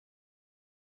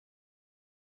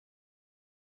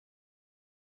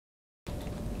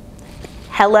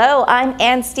Hello, I'm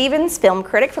Ann Stevens, film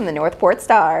critic from the Northport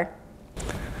Star.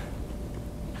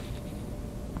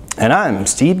 And I'm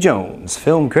Steve Jones,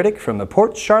 film critic from the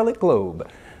Port Charlotte Globe.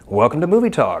 Welcome to Movie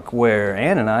Talk, where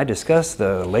Ann and I discuss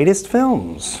the latest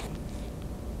films.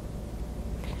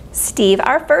 Steve,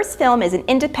 our first film is an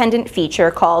independent feature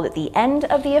called The End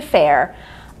of the Affair.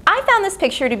 I found this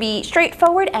picture to be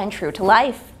straightforward and true to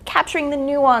life, capturing the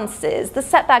nuances, the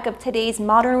setback of today's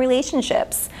modern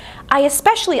relationships. I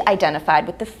especially identified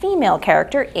with the female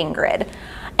character, Ingrid,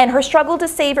 and her struggle to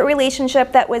save a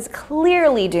relationship that was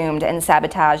clearly doomed and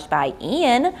sabotaged by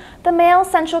Ian, the male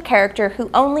central character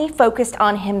who only focused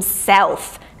on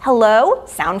himself. Hello?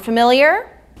 Sound familiar?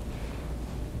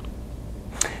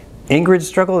 Ingrid's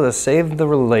struggle to save the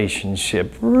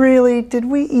relationship. Really? Did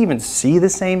we even see the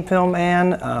same film,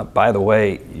 Ann? By the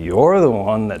way, you're the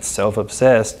one that's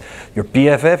self-obsessed. Your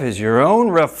BFF is your own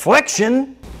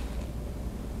reflection.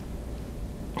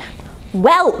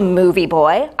 Well, movie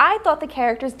boy, I thought the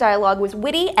character's dialogue was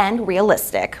witty and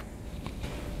realistic.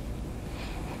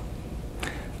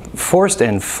 Forced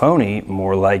and phony,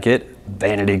 more like it.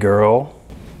 Vanity girl.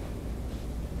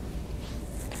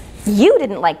 You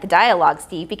didn't like the dialogue,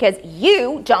 Steve, because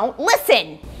you don't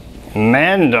listen.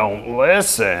 Men don't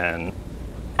listen.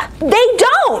 They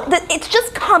don't! It's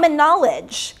just common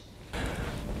knowledge.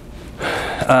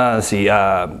 Let's see,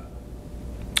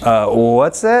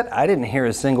 what's that? I didn't hear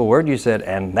a single word you said,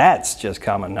 and that's just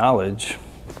common knowledge.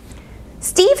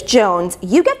 Steve Jones,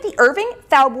 you get the Irving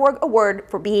Thalborg Award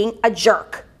for being a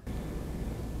jerk.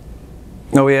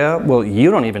 Oh yeah? Well, you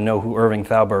don't even know who Irving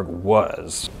Thalberg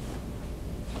was.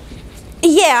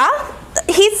 Yeah,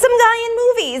 he's some guy in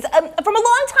movies from a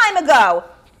long time ago.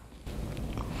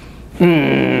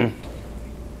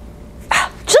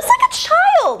 Just like a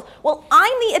child. Well,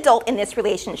 I'm the adult in this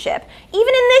relationship. Even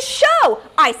in this show,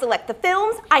 I select the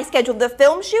films, I schedule the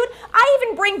film shoot, I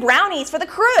even bring brownies for the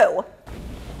crew.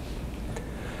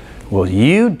 Well,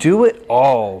 you do it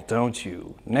all, don't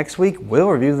you? Next week, we'll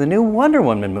review the new Wonder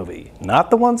Woman movie.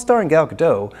 Not the one starring Gal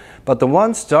Gadot, but the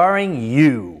one starring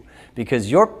you.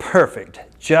 Because you're perfect,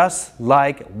 just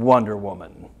like Wonder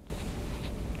Woman.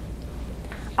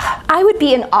 I would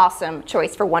be an awesome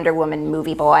choice for Wonder Woman,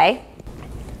 movie boy.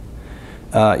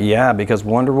 Yeah, because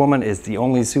Wonder Woman is the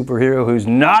only superhero who's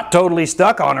not totally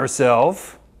stuck on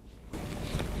herself.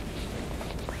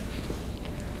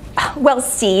 Well,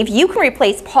 Steve, you can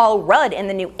replace Paul Rudd in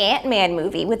the new Ant-Man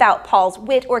movie without Paul's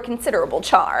wit or considerable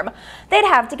charm. They'd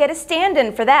have to get a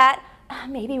stand-in for that.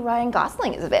 Maybe Ryan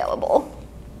Gosling is available.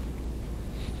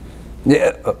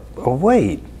 Yeah,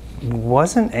 wait,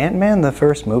 wasn't Ant-Man the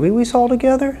first movie we saw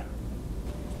together?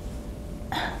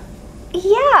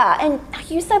 Yeah, and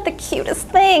you said the cutest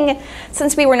thing.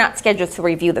 Since we were not scheduled to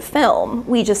review the film,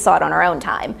 we just saw it on our own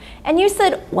time. And you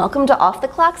said, "Welcome to Off the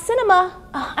Clock Cinema."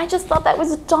 I just thought that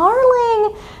was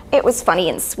darling. It was funny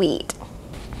and sweet.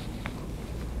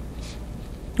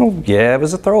 Oh, yeah, it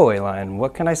was a throwaway line.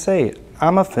 What can I say?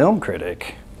 I'm a film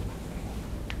critic.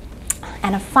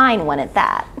 And a fine one at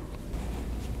that.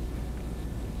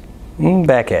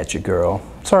 Back at you, girl.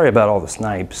 Sorry about all the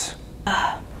snipes.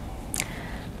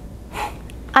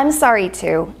 I'm sorry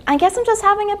too. I guess I'm just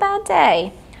having a bad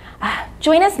day.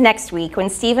 Join us next week when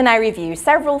Steve and I review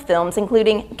several films,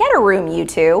 including Get a Room, You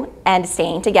Two, and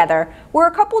Staying Together, where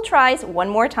a couple tries one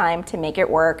more time to make it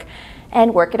work.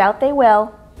 And work it out they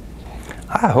will.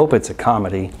 I hope it's a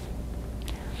comedy.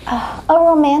 A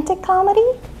romantic comedy?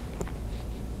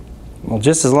 Well,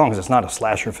 just as long as it's not a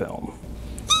slasher film.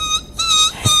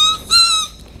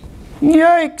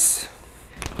 Yikes!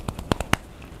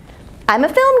 I'm a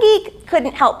film geek,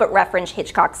 couldn't help but reference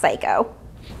Hitchcock's Psycho.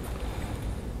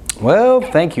 Well,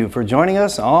 thank you for joining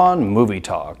us on Movie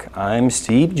Talk. I'm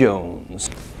Steve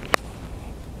Jones.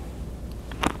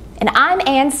 And I'm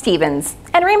Ann Stevens.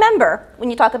 And remember, when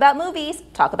you talk about movies,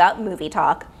 talk about Movie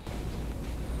Talk.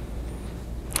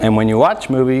 And when you watch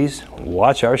movies,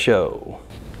 watch our show.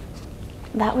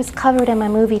 That was covered in my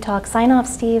Movie Talk sign-off,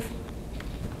 Steve.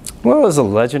 Well, as the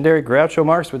legendary Groucho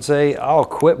Marx would say, I'll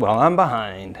quit while I'm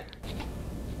behind.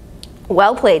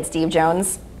 Well played, Steve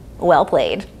Jones. Well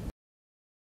played.